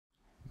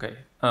Okay.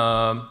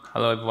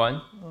 Hello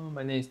everyone.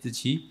 My name is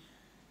Tzu-Chi.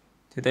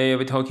 Today I'll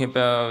be talking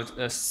about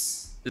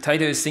the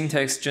title is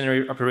syntax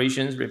generic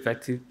operations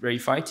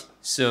reified.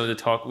 So the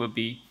talk will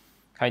be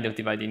kind of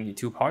divided into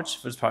two parts.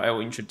 First part I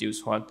will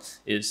introduce what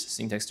is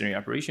syntax generic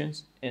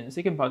operations, and the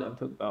second part I'll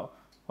talk about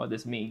what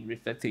does mean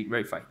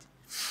reified.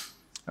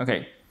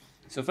 Okay.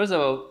 So first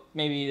of all,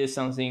 maybe there's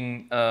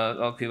something a lot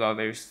of people are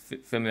very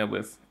familiar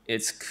with.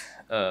 It's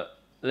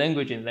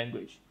language in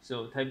language.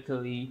 So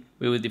typically,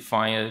 we will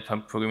define a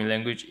programming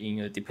language in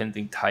a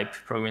dependent type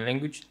programming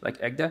language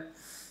like Agda.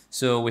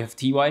 So we have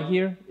ty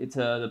here. It's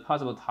the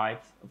possible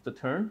type of the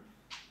term,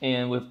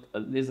 and with a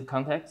list of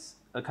contexts.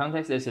 A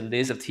context is a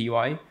list of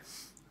ty,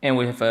 and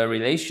we have a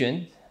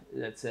relation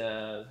that's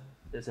a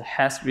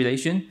has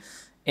relation,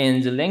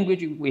 and the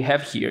language we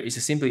have here is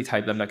a simply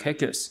type lambda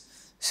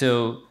calculus.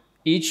 So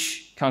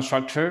each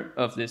constructor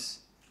of this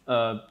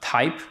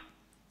type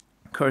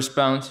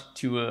corresponds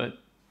to a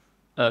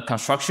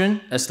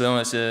construction as long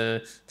as a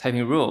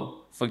typing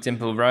rule. For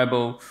example,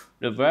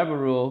 the variable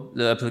rule,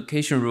 the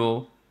application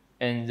rule,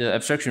 and the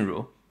abstraction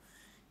rule.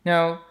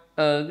 Now,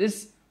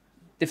 this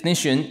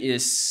definition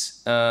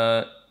is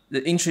the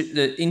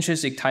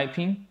intrinsic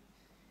typing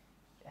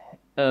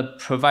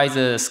provides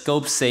a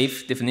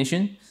scope-safe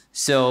definition.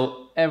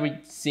 So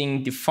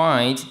everything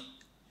defined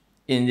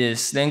in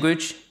this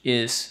language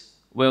is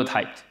well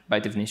typed by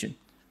definition.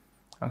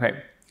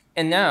 Okay,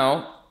 and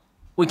now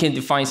we can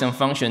define some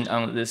function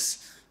on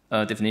this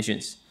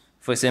definitions.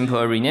 For example,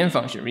 a rename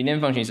function. Rename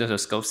function is also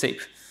scope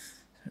safe.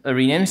 A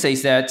rename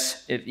says that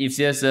if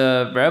there's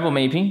a variable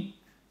mapping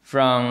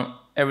from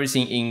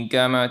everything in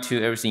gamma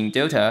to everything in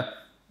delta,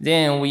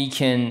 then we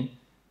can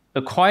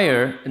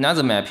acquire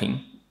another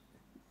mapping.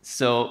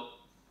 So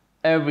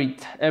every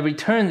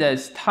term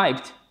that's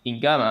typed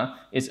in gamma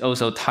is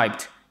also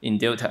typed in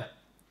delta.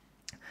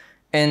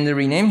 And the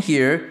rename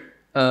here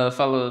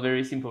follow a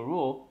very simple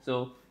rule.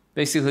 So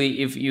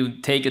basically, if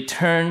you take a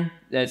term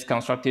that's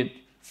constructed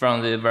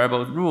from the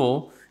variable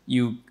rule,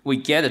 we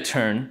get a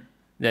term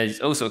that is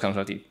also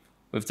constructed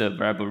with the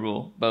variable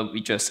rule, but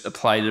we just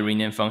apply the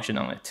rename function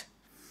on it,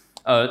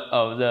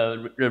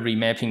 the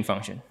remapping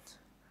function.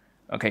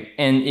 Okay,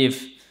 and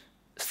if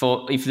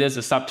there's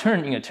a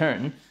subterm in a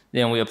term,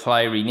 then we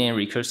apply rename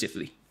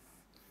recursively.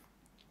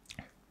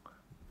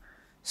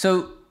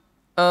 So,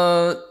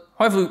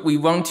 however, we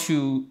want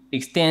to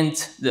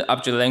extend the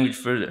object language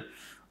further.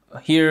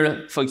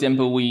 Here, for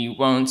example, we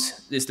want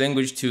this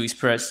language to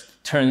express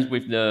terms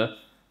with the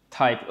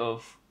type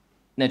of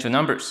natural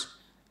numbers.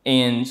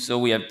 And so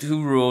we have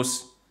two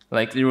rules,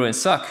 like zero and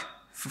suck,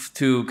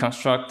 to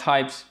construct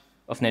types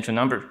of natural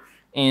number.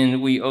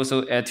 And we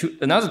also add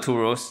another two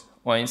rules.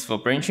 One is for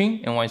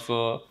branching and one is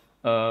for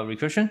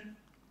recursion.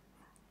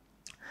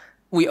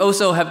 We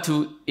also have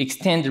to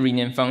extend the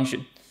rename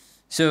function.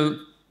 So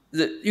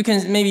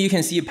maybe you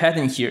can see a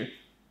pattern here,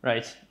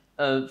 right?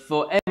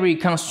 For every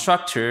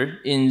constructor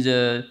in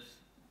the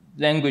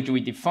language we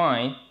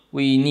define,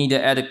 we need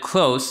to add a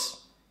clause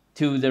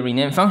to the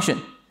rename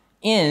function.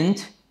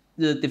 And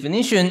the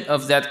definition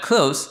of that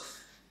clause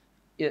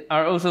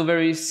are also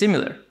very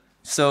similar.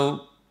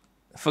 So,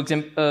 for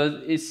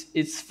example,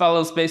 it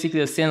follows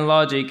basically the same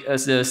logic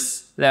as the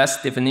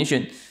last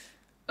definition.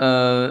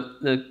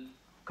 The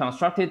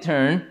constructed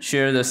term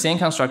share the same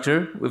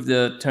constructor with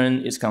the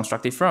term it's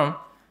constructed from.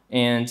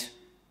 And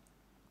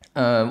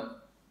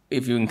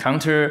if you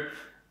encounter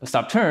a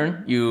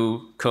subterm,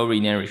 you call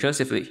rename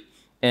recursively.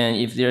 And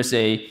if there's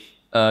a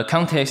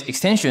context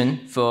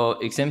extension,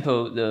 for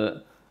example,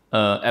 the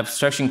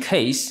abstraction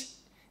case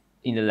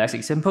in the last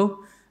example,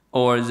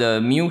 or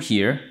the mu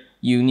here,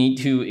 you need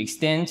to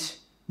extend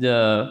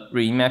the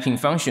remapping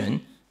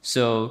function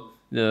so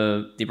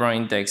the de Bruijn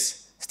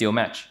index still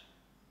match.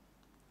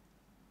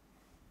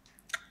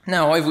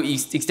 Now, if we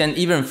extend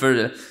even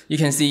further, you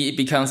can see it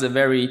becomes a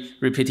very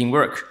repeating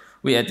work.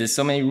 We added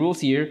so many rules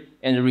here,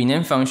 and the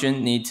rename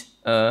function needs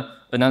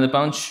another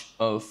bunch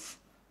of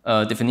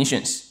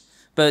definitions.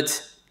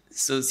 But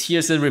so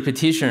here's the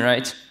repetition,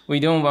 right? We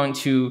don't want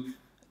to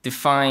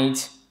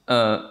redefine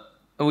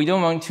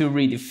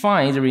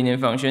the rename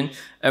function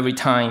every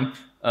time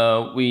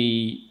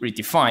we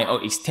redefine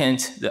or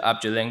extend the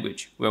object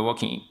language we're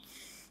working in.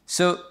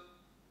 So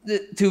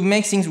to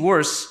make things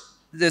worse,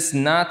 that's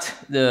not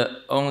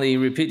the only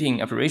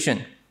repeating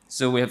operation.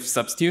 So we have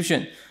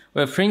substitution, we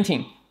have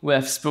printing, we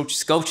have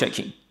scope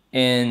checking,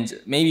 and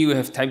maybe we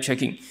have type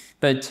checking.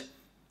 But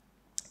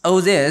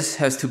all this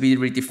has to be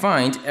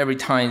redefined every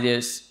time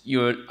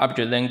your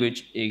object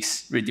language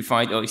is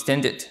redefined or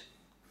extended.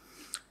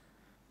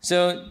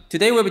 So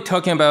today we'll be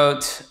talking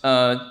about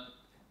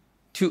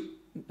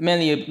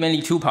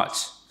mainly two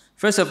parts.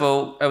 First of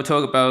all, I will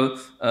talk about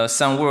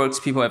some works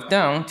people have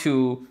done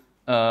to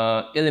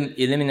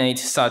eliminate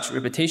such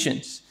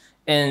repetitions.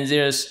 And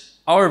there's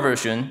our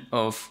version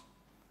of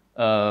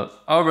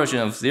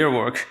their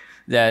work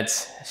that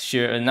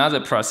share another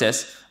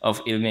process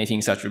of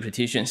eliminating such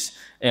repetitions,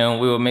 and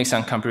we will make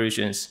some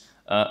comparisons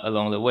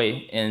along the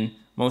way. And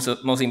most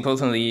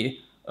importantly,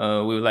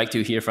 we would like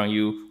to hear from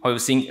you how you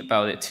think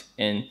about it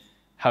and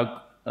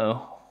how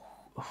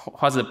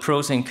what's the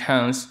pros and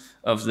cons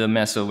of the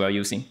method we are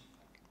using.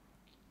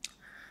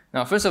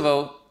 Now, first of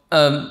all,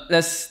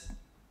 let's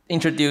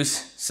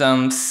introduce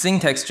some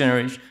syntax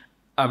generic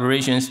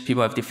operations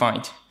people have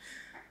defined.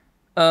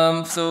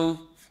 So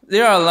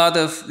there are a lot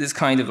of this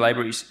kind of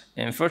libraries.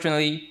 And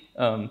fortunately,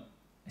 I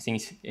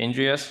think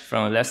Andreas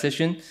from the last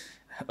session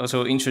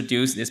also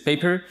introduced this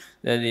paper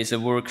that is a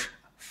work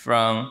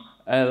from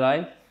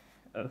Allais.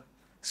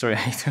 Sorry,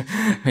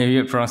 maybe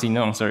you're pronouncing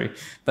wrong, sorry.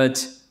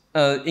 But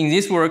in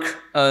this work,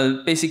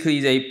 basically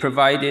they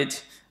provided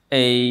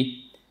a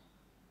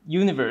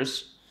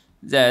universe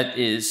that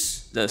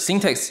is the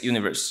syntax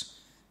universe.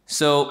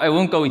 So I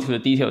won't go into the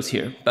details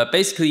here, but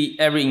basically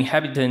every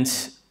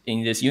inhabitant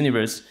in this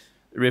universe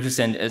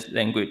represents a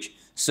language.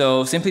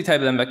 So simply type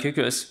lambda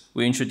calculus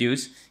we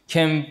introduce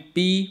can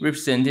be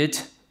represented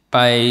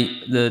by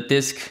the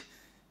disk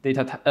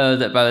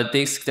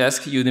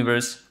desk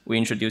universe we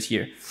introduce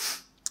here.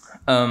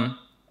 And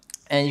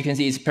you can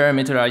see it's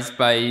parameterized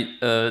by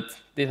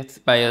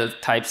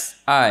types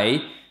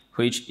I,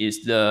 which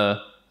is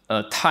the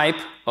type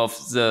of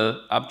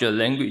the object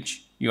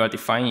language you are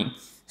defining.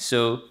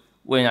 So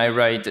when I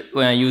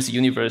use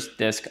universe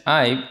desk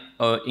I,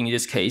 or in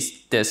this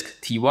case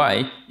desk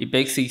ty, it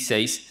basically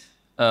says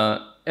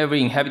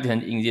every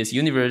inhabitant in this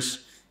universe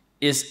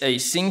is a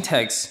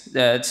syntax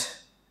that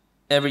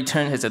every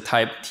term has a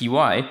type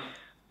ty,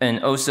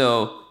 and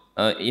also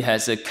it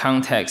has a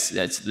context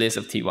that's list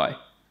of ty.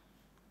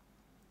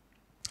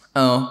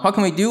 What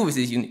can we do with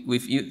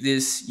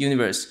this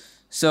universe?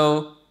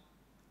 So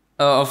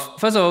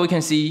first of all, we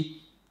can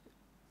see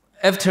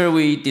after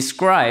we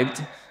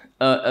described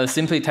a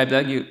simply typed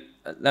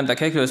lambda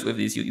calculus with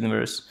this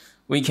universe,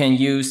 we can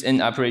use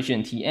an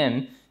operation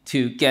tm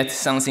to get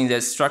something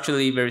that's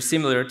structurally very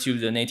similar to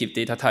the native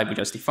data type we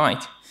just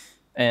defined.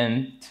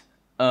 And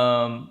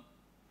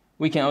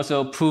we can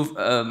also prove,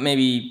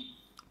 maybe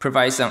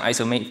provide some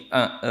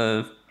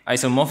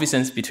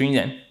isomorphisms between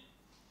them.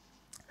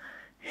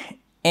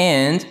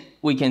 And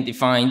we can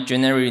define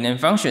generic rename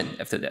function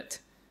after that.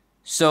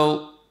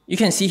 So you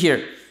can see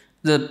here,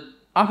 the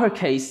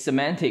uppercase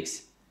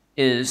semantics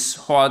is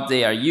what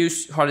they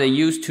use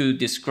to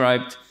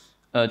describe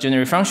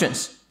generic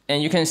functions.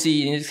 And you can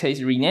see in this case,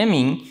 in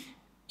renaming,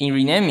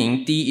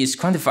 D is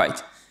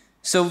quantified.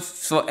 So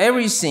for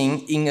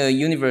everything in a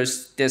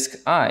universe disk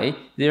I,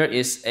 there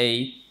is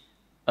a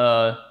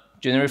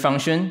generic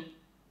function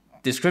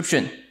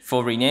description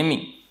for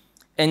renaming.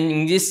 And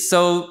in this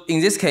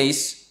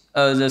case,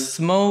 the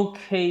small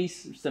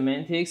case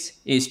semantics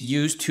is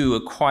used to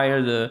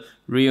acquire the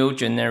real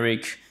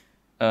generic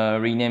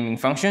renaming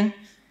function.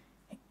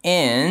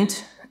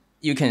 And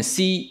you can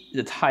see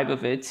the type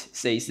of it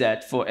says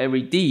that for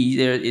every D,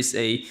 there is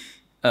a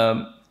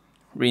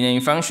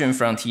renaming function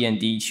from T and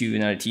D to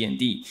another T and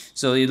D.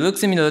 So it looks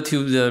similar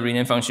to the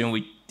rename function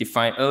we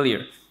defined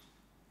earlier.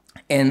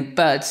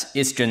 But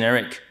it's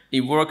generic.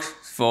 It works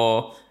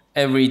for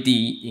every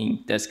D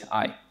in desk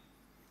I.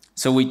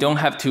 So we don't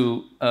have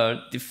to,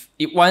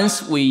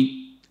 once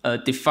we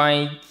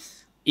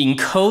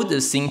encode the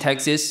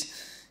syntaxes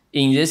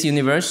in this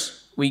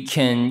universe, we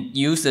can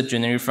use the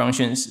generic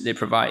functions they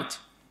provide.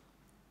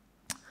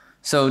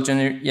 So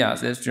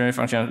there's generic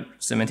function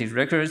semantic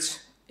records,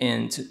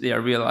 and they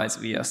are realized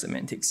via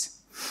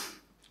semantics.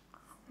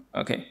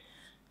 Okay.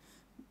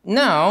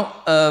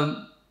 Now,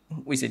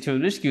 we say to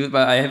rescue,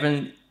 but I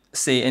haven't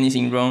said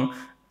anything wrong.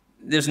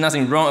 There's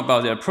nothing wrong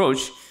about the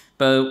approach,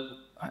 but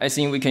I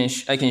think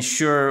I can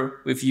share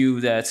with you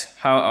that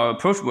how our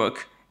approach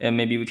works, and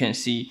maybe we can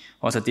see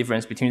what's the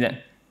difference between them.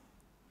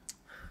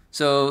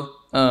 So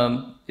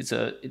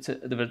it's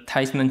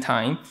advertisement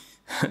time.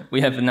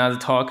 We have another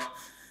talk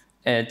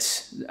at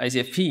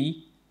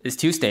ICFP. It's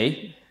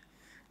Tuesday,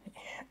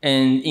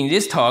 and in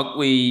this talk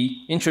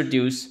we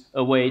introduce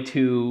a way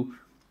to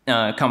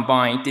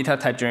combine data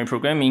type generic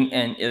programming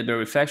and elaborator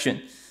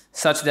reflection,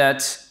 such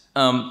that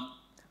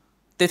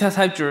data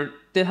type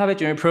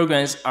generic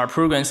programs are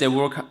programs that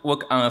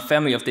work on a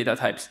family of data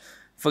types.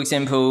 For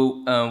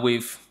example,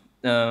 with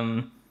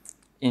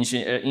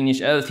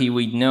initiality,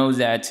 we know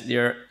that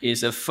there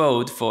is a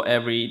fold for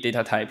every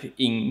data type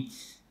in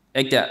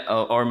Agda,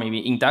 or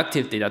maybe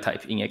inductive data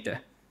type in Agda.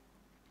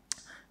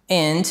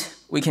 And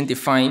we can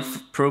define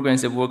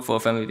programs that work for a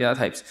family of data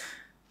types.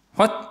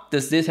 What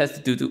does this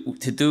have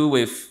to do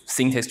with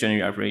syntax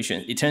generic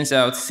operations? It turns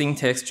out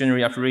syntax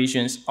generic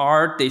operations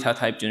are data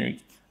type generic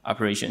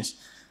operations,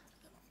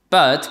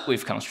 but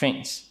with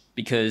constraints,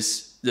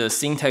 because the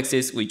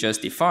syntaxes we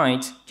just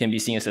defined can be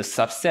seen as a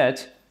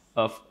subset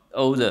of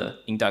all the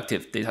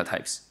inductive data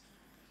types.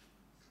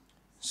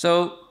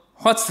 So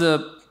what's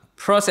the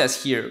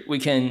process here?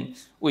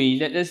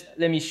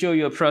 Let me show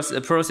you a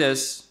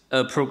process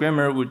a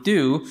programmer would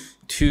do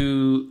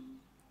to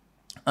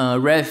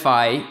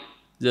reify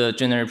the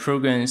generic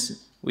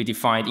programs we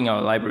defined in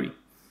our library.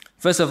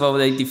 First of all,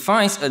 they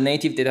define a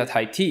native data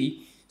type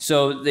T,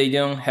 so they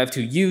don't have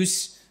to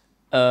use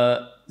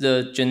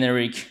the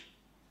generic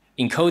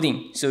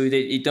encoding, so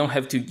they don't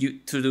have to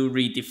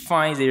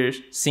redefine their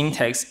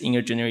syntax in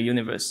a generic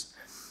universe.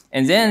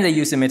 And then they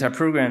use the meta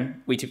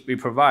program we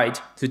provide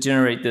to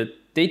generate the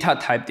data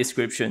type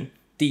description,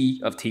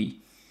 D of T.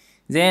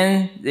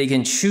 Then they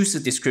can choose the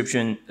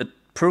description, a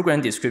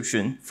program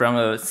description from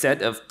a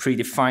set of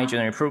predefined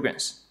generic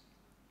programs.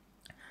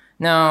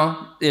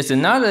 Now, there's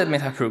another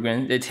meta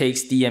program that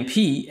takes D and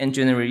P and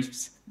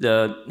generates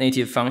the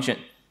native function.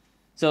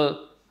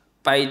 So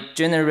by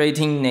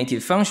generating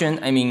native function,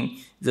 I mean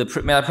the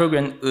meta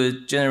program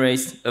would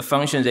generate a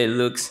function that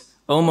looks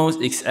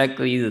almost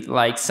exactly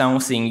like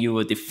something you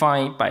would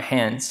define by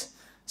hand.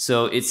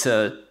 So it's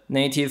a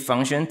native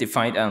function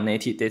defined on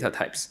native data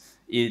types.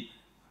 It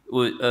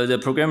would, the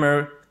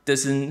programmer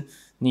doesn't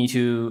need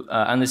to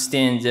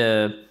understand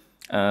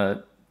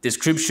the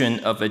description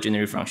of a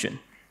generic function.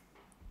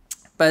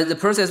 But the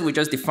process we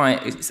just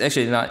defined is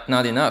actually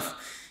not enough.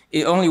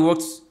 It only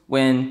works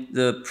when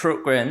the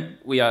program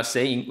we are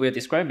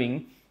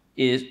describing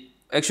is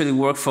actually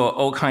work for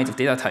all kinds of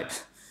data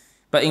types.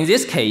 But in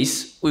this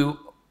case, we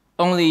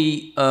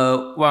only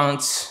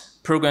want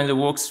program that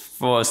works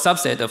for a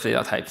subset of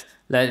data types,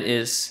 that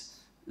is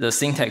the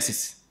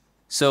syntaxes.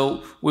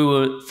 So we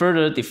will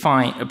further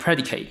define a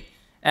predicate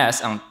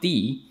S on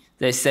D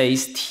that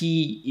says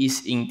T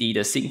is indeed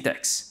a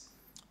syntax.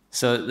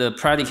 So the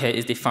predicate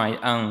is defined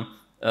on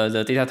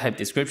the data type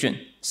description.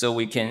 So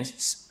we can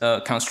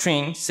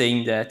constrain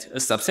saying that a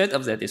subset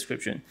of that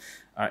description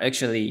are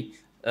actually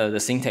the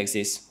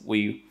syntaxes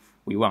we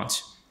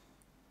want.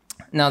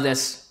 Now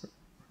let's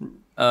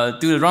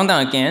do the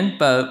rundown again,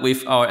 but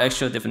with our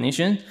actual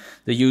definition.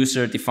 The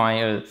user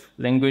define a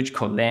language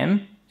called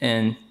lam,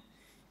 and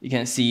you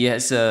can see it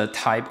has a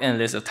type and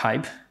list of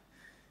type.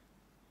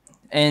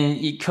 And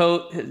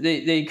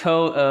they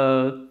call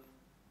a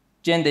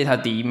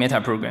gen-data-d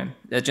meta program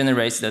that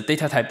generates the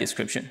data type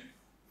description.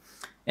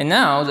 And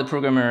now the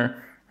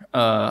programmer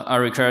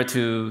are required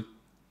to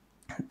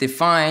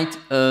define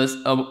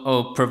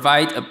or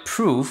provide a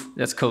proof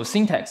that's called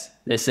syntax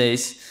that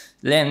says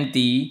lam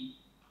d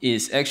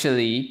is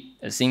actually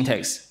a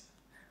syntax.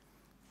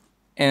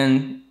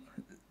 And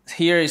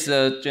here is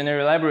the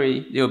generic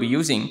library they'll be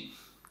using.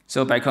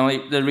 So by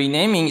calling the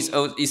renaming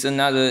is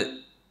another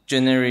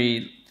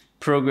generic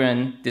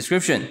program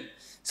description.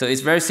 So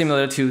it's very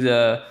similar to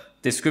the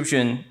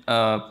description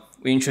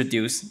we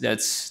introduced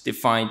that's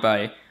defined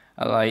by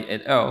Allais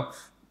et al.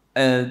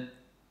 And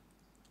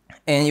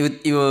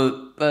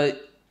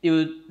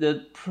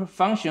the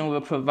function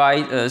will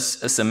provide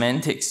us a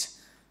semantics.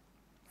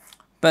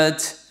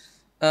 But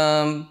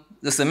the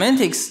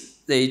semantics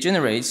they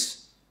generate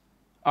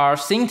are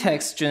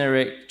syntax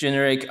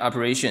generic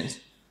operations.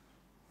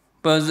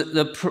 But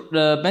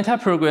the meta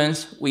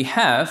programs we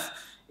have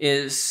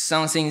is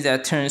something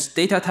that turns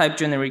data type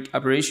generic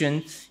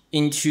operation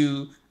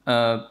into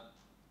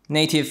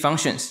native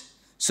functions.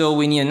 So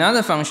we need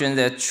another function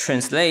that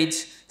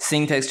translates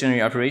syntax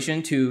generic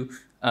operation to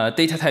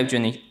data type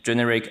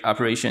generic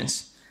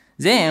operations.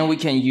 Then we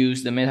can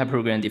use the meta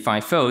program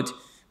define float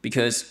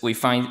because we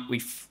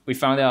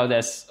found out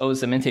that all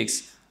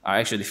semantics are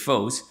actually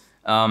floats.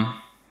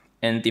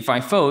 And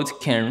define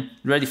float can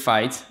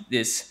rectify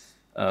this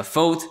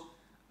float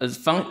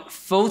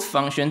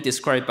function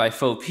described by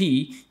float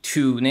p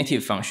to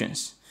native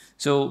functions.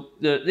 So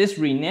this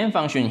rename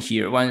function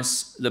here,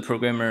 once the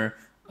programmer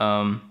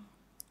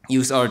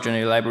use our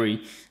generic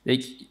library,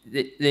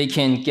 they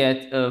can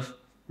get a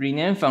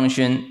rename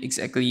function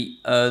exactly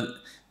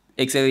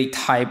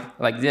type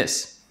like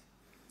this.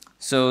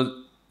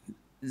 So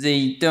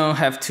they don't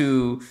have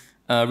to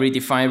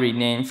redefine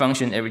rename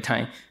function every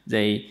time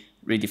they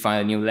redefine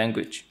a new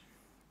language.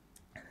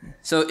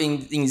 So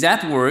in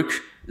that work,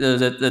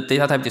 the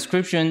data type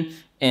description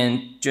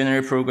and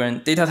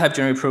data type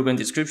generic program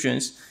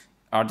descriptions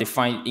are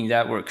defined in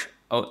that work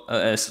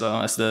as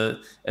well as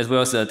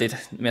the data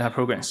meta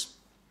programs.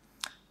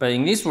 But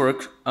in this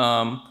work,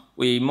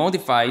 we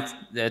modified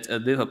that a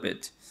little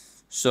bit.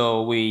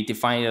 So we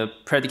define a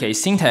predicate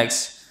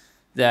syntax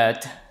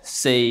that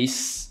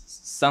says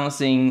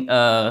something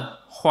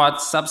what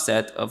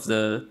subset of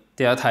the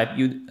data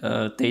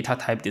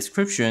type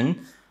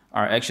description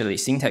are actually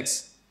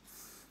syntax.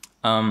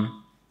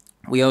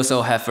 We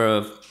also have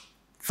a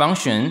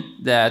function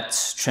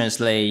that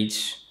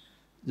translates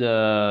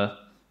the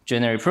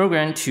generic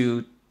program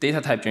to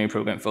data type generic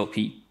program for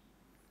P.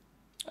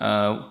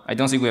 I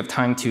don't think we have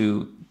time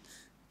to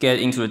get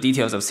into the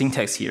details of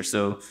syntax here,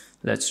 so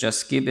let's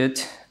just skip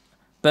it.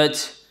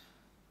 But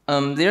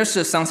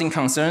there's something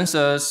concerns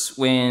us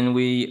when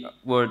we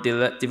were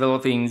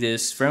developing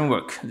this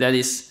framework. That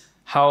is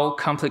how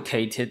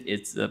complicated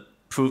is the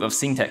proof of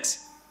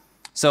syntax.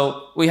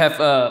 So we have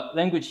a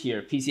language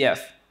here, PCF.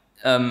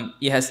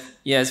 It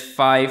has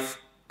 5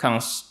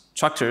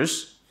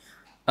 constructors.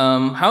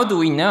 How do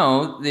we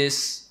know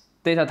this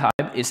data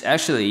type is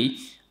actually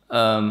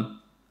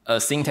a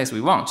syntax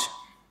we want?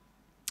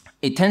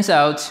 It turns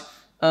out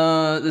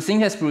the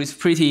syntax proof is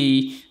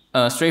pretty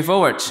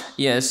straightforward.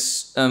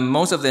 Yes,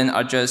 most of them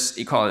are just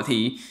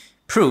equality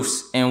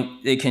proofs, and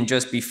they can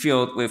just be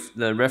filled with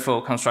the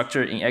referral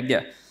constructor in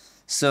Agda.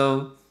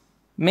 So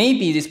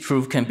maybe this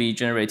proof can be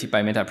generated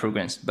by meta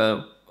programs,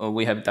 but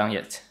we have done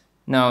yet.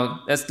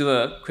 Now let's do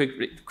a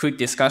quick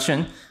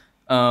discussion.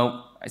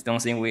 I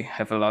don't think we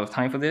have a lot of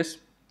time for this.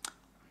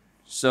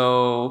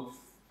 So,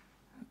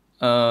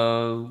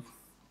 do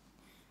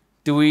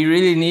we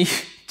really need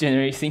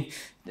generating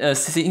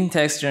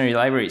syntax generic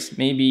libraries?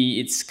 Maybe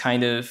it's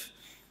kind of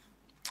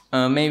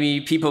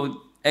maybe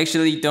people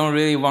actually don't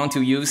really want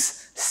to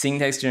use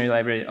syntax generic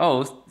library.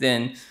 Oh,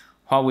 then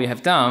what we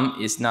have done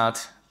is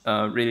not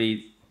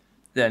really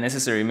that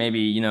necessary.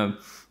 Maybe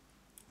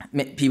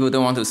people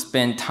don't want to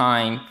spend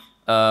time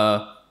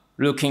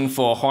looking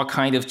for what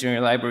kind of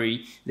generic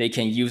library they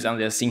can use on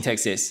their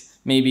syntaxes.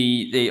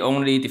 Maybe they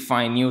only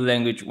define new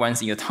language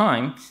once in a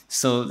time,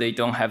 so they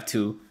don't have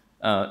to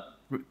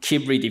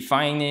keep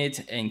redefining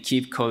it and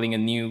keep calling a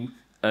new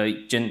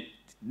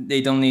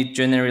they don't need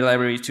generic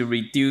library to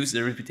reduce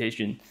the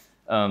repetition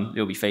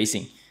they'll be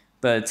facing.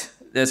 But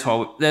that's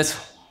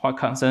what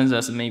concerns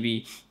us.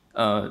 Maybe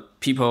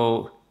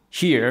people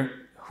here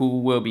who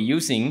will be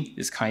using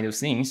this kind of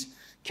things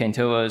can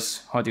tell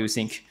us, what do you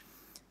think?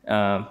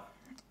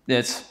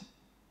 That's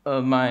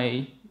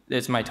my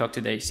talk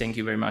today. Thank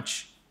you very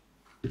much.